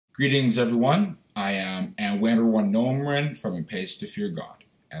Greetings, everyone. I am Anwander Nomerin from A Pace to Fear God,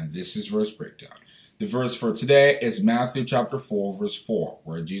 and this is Verse Breakdown. The verse for today is Matthew chapter 4, verse 4,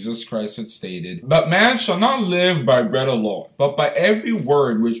 where Jesus Christ had stated, "But man shall not live by bread alone, but by every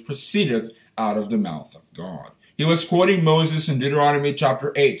word which proceedeth out of the mouth of God." He was quoting Moses in Deuteronomy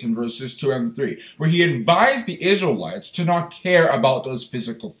chapter 8 in verses 2 and 3, where he advised the Israelites to not care about those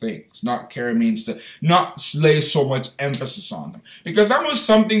physical things. Not care means to not lay so much emphasis on them, because that was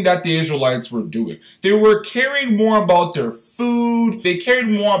something that the Israelites were doing. They were caring more about their food. They cared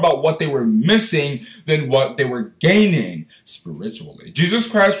more about what they were missing than what they were gaining spiritually. Jesus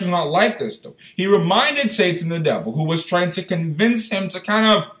Christ was not like this, though. He reminded Satan, the devil, who was trying to convince him to kind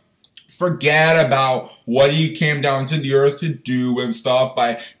of forget about what he came down to the earth to do and stuff,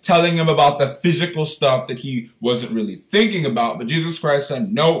 by telling him about the physical stuff that he wasn't really thinking about. But Jesus Christ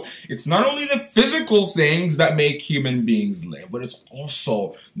said, no, it's not only the physical things that make human beings live, but it's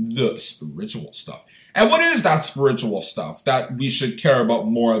also the spiritual stuff. And what is that spiritual stuff that we should care about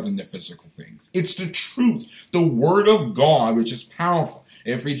more than the physical things? It's the truth, the Word of God, which is powerful.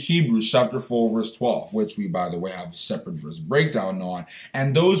 If we read Hebrews chapter 4, verse 12, which we, by the way, have a separate verse breakdown on,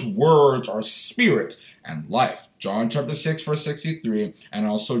 and those words are spirit and life. John chapter 6, verse 63, and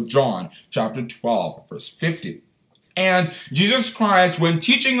also John chapter 12, verse 50. And Jesus Christ, when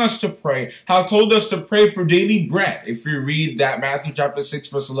teaching us to pray, have told us to pray for daily bread. If we read that Matthew chapter 6,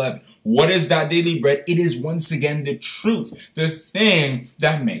 verse 11, what is that daily bread? It is once again the truth, the thing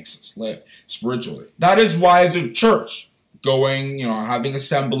that makes us live spiritually. That is why the church, going, having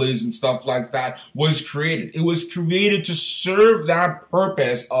assemblies and stuff like that, was created. It was created to serve that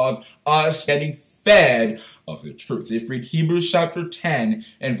purpose of us getting fed of the truth. If we read Hebrews chapter 10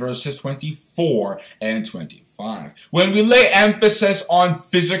 and verses 24 and 25. When we lay emphasis on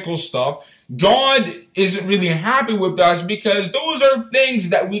physical stuff, God isn't really happy with us, because those are things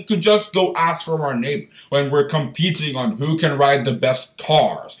that we could just go ask from our neighbor when we're competing on who can ride the best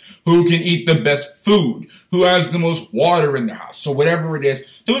cars, who can eat the best food, who has the most water in the house. So whatever it is,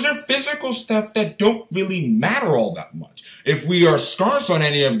 those are physical stuff that don't really matter all that much. If we are scarce on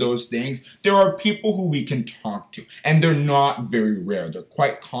any of those things, there are people who we can talk to, and they're not very rare. They're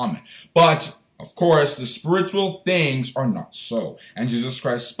quite common. But of course, the spiritual things are not so. And Jesus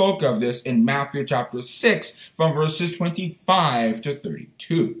Christ spoke of this in Matthew chapter 6 from verses 25 to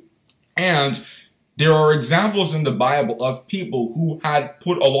 32. And there are examples in the Bible of people who had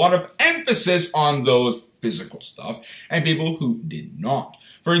put a lot of emphasis on those physical stuff and people who did not.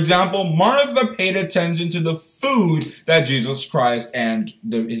 For example, Martha paid attention to the food that Jesus Christ and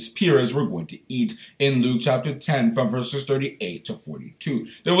his peers were going to eat in Luke chapter 10 from verses 38 to 42.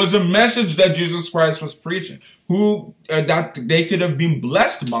 There was a message that Jesus Christ was preaching that they could have been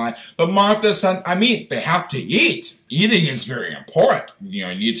blessed by, but Martha said, they have to eat. Eating is very important. You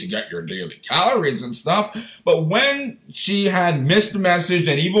need to get your daily calories and stuff. But when she had missed the message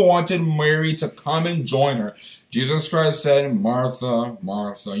and even wanted Mary to come and join her, Jesus Christ said, "Martha,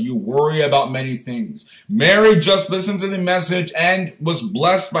 Martha, you worry about many things. Mary just listened to the message and was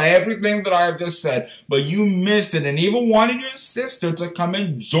blessed by everything that I have just said, but you missed it and even wanted your sister to come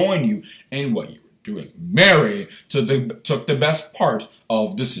and join you in what you were doing." Mary took the best part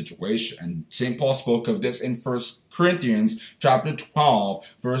of the situation. And St. Paul spoke of this in 1 Corinthians chapter 12,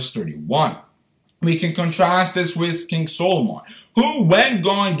 verse 31. We can contrast this with King Solomon, who, when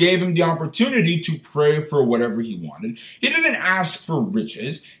God gave him the opportunity to pray for whatever he wanted, he didn't ask for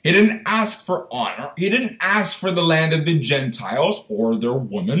riches, he didn't ask for honor, he didn't ask for the land of the Gentiles, or their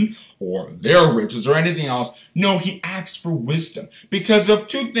women, or their riches, or anything else. No, he asked for wisdom, because of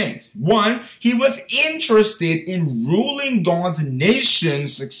two things. One, he was interested in ruling God's nation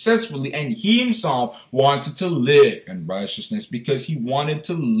successfully, and he himself wanted to live in righteousness, because he wanted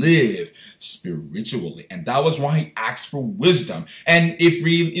to live spiritually, and that was why he asked for wisdom. And if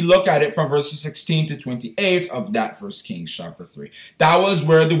we look at it from verses 16 to 28 of that 1 Kings chapter 3, that was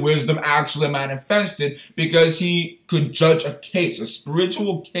where the wisdom actually manifested, because he could judge a case, a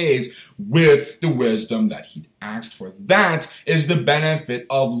spiritual case, with the wisdom that he'd asked for. That is the benefit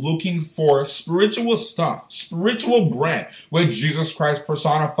of looking for spiritual stuff, spiritual bread, which Jesus Christ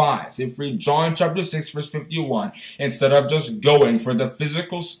personifies. If we read John chapter 6, verse 51, instead of just going for the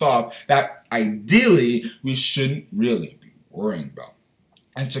physical stuff that ideally we shouldn't really be worrying about.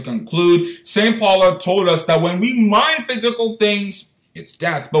 And to conclude, St. Paul told us that when we mind physical things, it's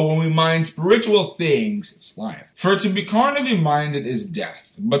death, but when we mind spiritual things, it's life. For to be carnally minded is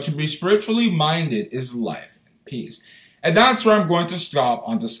death, but to be spiritually minded is life and peace. And that's where I'm going to stop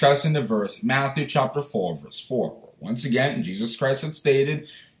on discussing the verse, Matthew chapter 4, verse 4. Where once again, Jesus Christ had stated,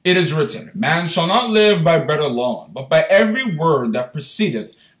 "It is written, man shall not live by bread alone, but by every word that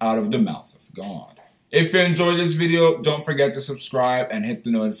proceedeth out of the mouth of God. If you enjoyed this video, don't forget to subscribe and hit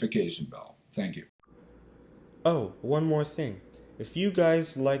the notification bell. Thank you. Oh, one more thing. If you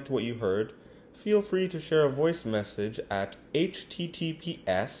guys liked what you heard, feel free to share a voice message at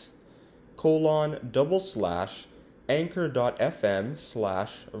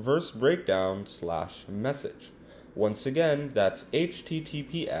https://anchor.fm/versebreakdown/message. Once again, that's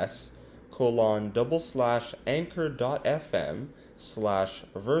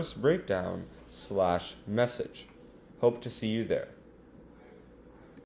https://anchor.fm/versebreakdown/message. Hope to see you there.